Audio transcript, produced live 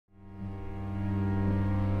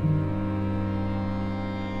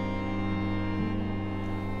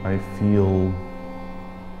I feel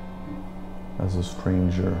as a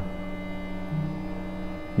stranger.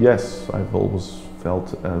 Yes, I've always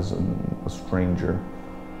felt as a stranger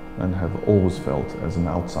and have always felt as an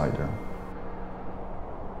outsider.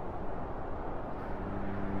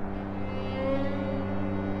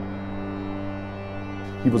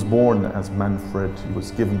 He was born as Manfred. He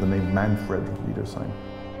was given the name Manfred Wiedersheim.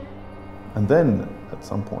 And then, at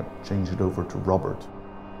some point, changed it over to Robert.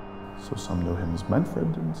 So some know him as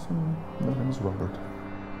Manfred and some know him as Robert.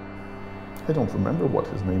 I don't remember what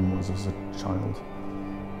his name was as a child.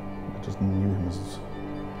 I just knew him as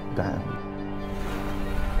Dan.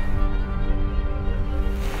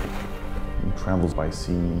 He travels by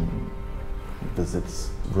sea,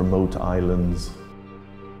 visits remote islands,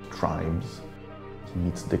 tribes. He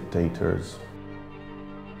meets dictators.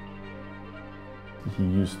 He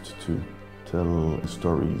used to tell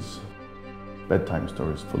stories, bedtime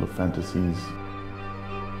stories full of fantasies.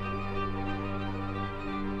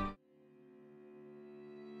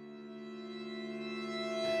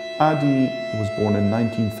 Adi was born in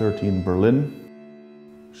 1930 in Berlin.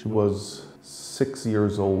 She was 6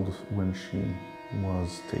 years old when she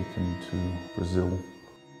was taken to Brazil.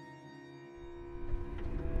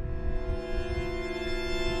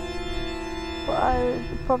 I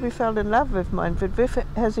probably fell in love with Manfred with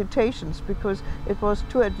hesitations because it was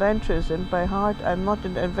too adventurous, and by heart I'm not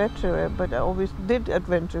an adventurer, but I always did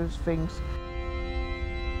adventurous things.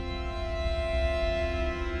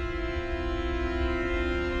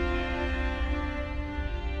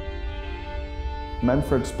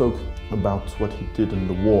 Manfred spoke about what he did in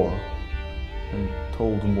the war and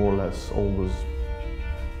told more or less always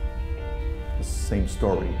the same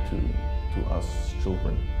story to us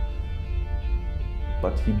children.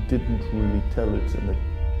 But he didn't really tell it in a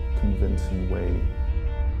convincing way.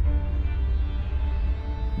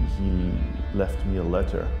 He left me a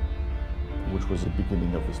letter, which was the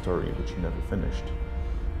beginning of the story, which he never finished.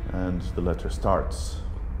 And the letter starts,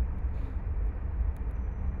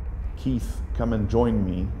 "Keith, come and join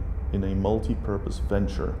me in a multi-purpose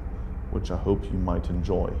venture, which I hope you might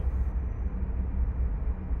enjoy."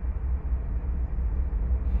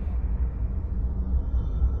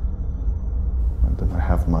 And I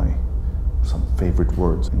have some favorite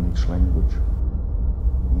words in each language.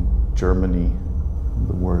 In Germany,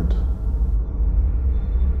 the word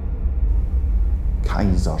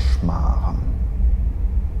Kaiserschmarren,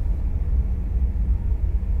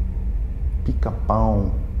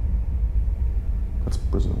 pica-pau, that's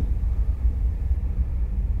Brazil,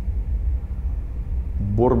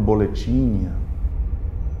 borboletinha,